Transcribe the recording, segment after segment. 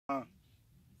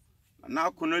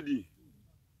na kunodi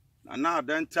na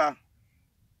denta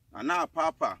na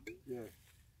papa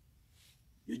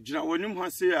yegyina wonim ho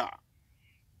se a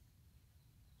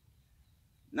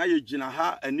na yegyina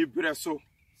ha ani bere so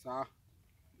sa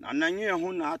na nanye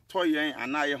ho na atoyen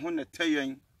ana ye ho ne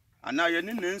tayen ana ye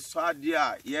ne nso ade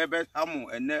a ye be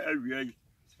hamo ene awia yi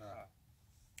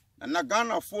na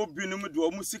Ghana fo binum de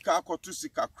o musika akoto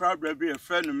sika crowd be e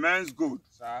fe no MenzGold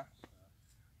sa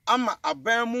ama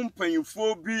aban mu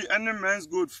mpanyimfo bi ene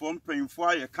MenzGold fo mpanyimfo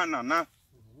aye kanana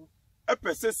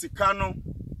epese sika no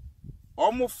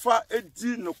omufa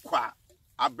edi no kwa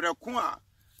abreko a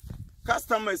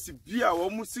customers bi a wo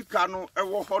musika no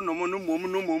ewo ho no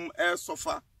mom e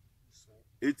sofa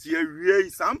eti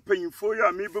awie sampanyimfo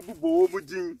ya me bebubo wo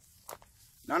mudin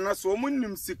nana so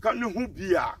omunim sika no hu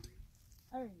bi a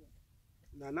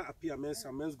Nana appear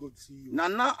MenzGold CEO.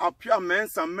 Nana appear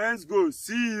MenzGold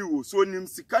CEO. So nim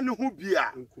sika ne hu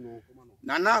bia.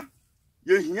 Nana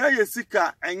ye hia ye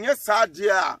sika enye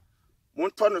saade a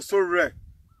monto no so re.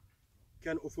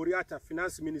 Ken Oforiata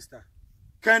finance minister.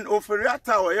 Ken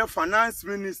Oforiata o ye finance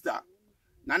minister.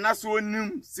 Nana so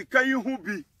nim sika ye hu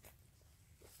bi.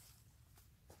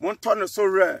 Monto no so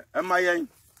re emayen.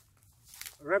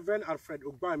 Reverend Alfred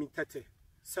Ogbami Tete,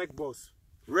 Sec boss.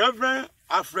 Reverend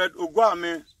Alfred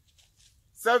Ogwame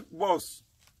Sec boss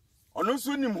ono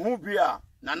so nim hu bia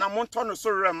nana monto no so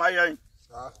re mayen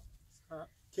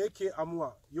KK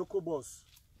Amua Yoko boss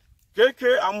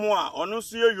ono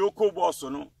so ye Yoko boss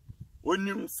no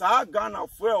onim sa Ghana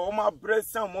fo e o ma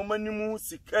bresa mo manim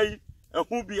sikai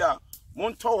ehu bia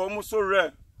monto wo mo so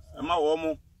re ema wo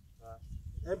mo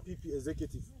MPP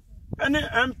executive any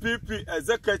MPP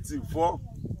executive for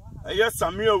eye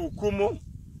Samuel Wukumo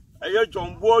eye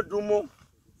John Bodumo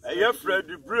eye Fred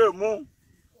Bremo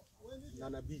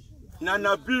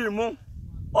Nana B mo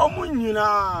omu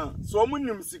nyina so omu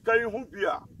nim sika yi hu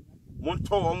bia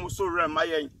monto omu so re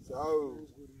mayen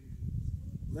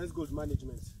MenzGold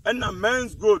management na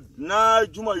MenzGold na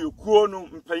juma yokuo no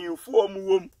mpanyimfo omu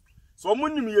wom so omu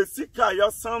nim ye sika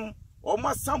ya sam omu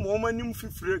asam omu anim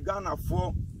fifire Ghana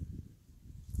fo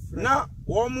na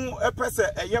omu epese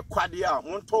eye kwade a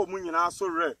monto omu nyina so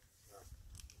re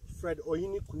Fred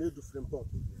Ohini Kunedu Frempong.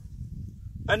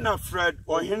 Ena Fred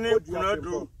Ohini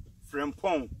Kunedu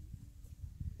Frempong.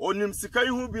 Onim sika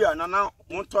hu bia nana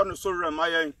monto no so re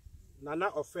mayen. Nana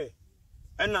Ofe.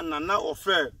 Ena Nana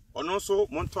Ofe ono so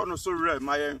monto no so re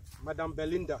mayen. Madam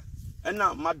Belinda.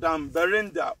 Ena Madam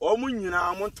Belinda omu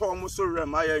nyina monto omu so re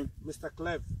mayen. Mr.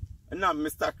 Cleve. Ena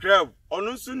Mr. Cleve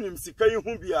ono so nim sika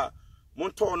hu bia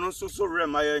monto ono so re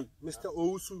mayen. Mr.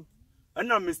 Ousu.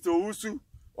 Ena Mr. Ousu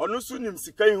ono so nim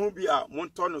sika hu bia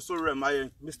monto no so re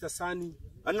mayen. Mr. Sani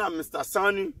ana Mr.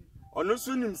 Sani ono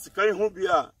so nim sika hu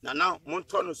bia nana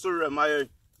monto no so re mayen.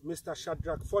 Mr.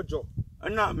 Shadrack Fojo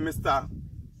ana Mr.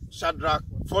 Shadrack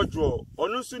Fojo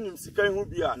ono so nim sika hu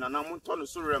bia nana monto no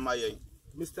so re mayen.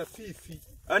 Mr. Fifi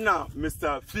ana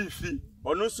Mr. Fifi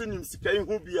ono so nim sika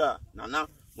hu bia nana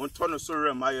monto no so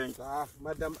re mayen.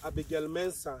 Madam Abigail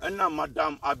Mensah ana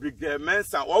Madam Abigail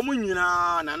Mensah omu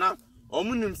nyina nana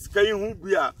omu nim sika hu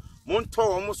bia monto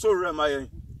omu so re mayen.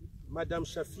 Madam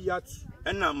Shafiatu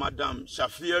ena Madam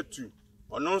Shafiatu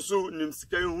ono so nim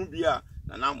sika hu bia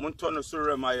nana monto no so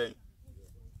re mayen.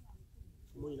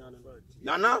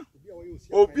 Nana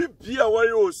obi bia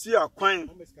waye osi akwan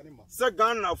se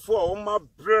Ghana fo o ma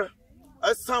bre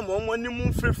asam o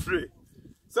manim frefre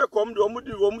se kom de o mu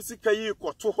di o mu sika yi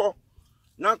koto ho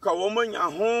na ka o manya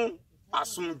ho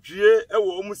asomdwie e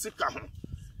wo mu sika ho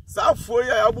safo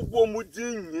ya abubo mu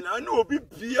din nyina na obi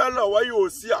bia la waye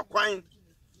osi akwan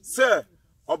se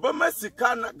obama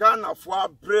sika na Ghana fo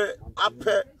abre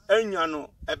ape anya no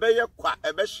ebe ye kwa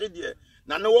ebe hwede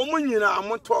na wo mu nyina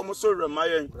amoto o mu so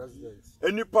remayen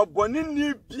enipa boni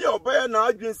ni bia obaye na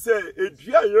adwen se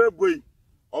edua yereboi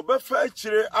obefa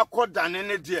akire akodane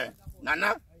ne de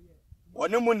nana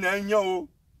woni mu na anya o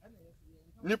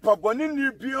nipa boni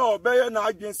ni bia obaye na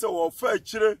adwen se wo fa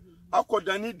akire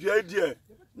akodane dua de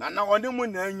nana woni mu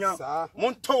na anya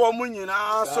monto wo mu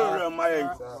nyina so remayen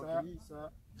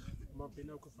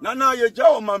nana yeja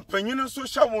o mampanyin so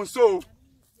hya won so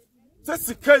se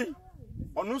sikai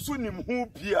ono so nim hu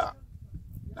bia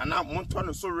nana monto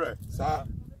no so re sa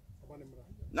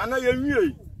nana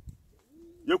yenwie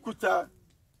yekuta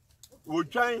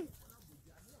wodwan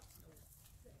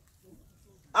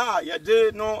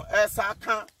yede no esa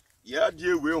kan ye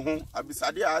de we hu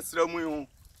abisade asra mu hu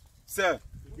se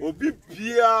obi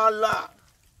bia la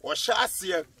wo hya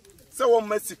ase se wo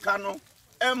masika no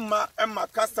emma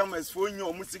customers fo nyi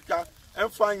o musika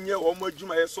emfa nye o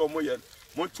madwuma ye so o moye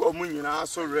monto o mu nyina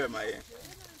so re ma ye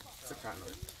sika no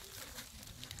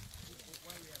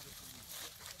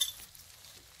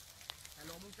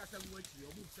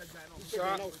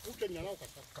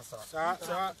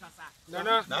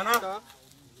Nana.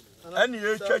 And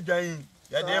you chagin,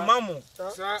 Yade Mammo,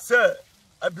 sir.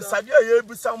 Abisade ye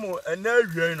bisamo ena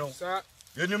awie no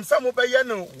yenim samo be ye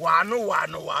no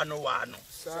wano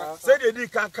say dey di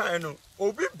kankan no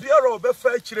obi biara obefa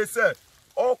akire say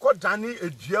okodane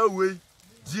edua wei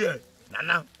die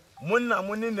nana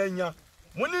muni nanya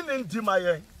muni ne ndima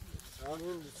ye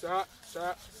sa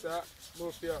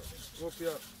mofia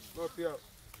More fear.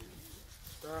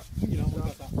 Sa.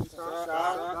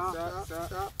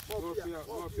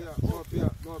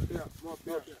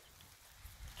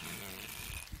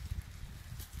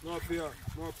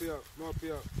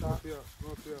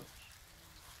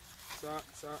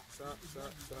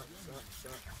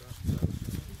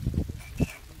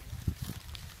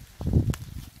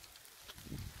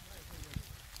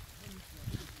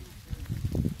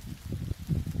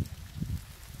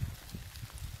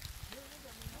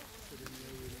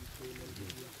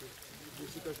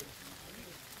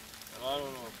 I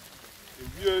don't know. The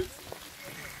views.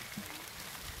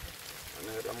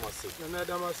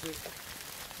 Another massive.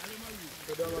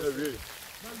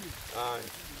 Aye.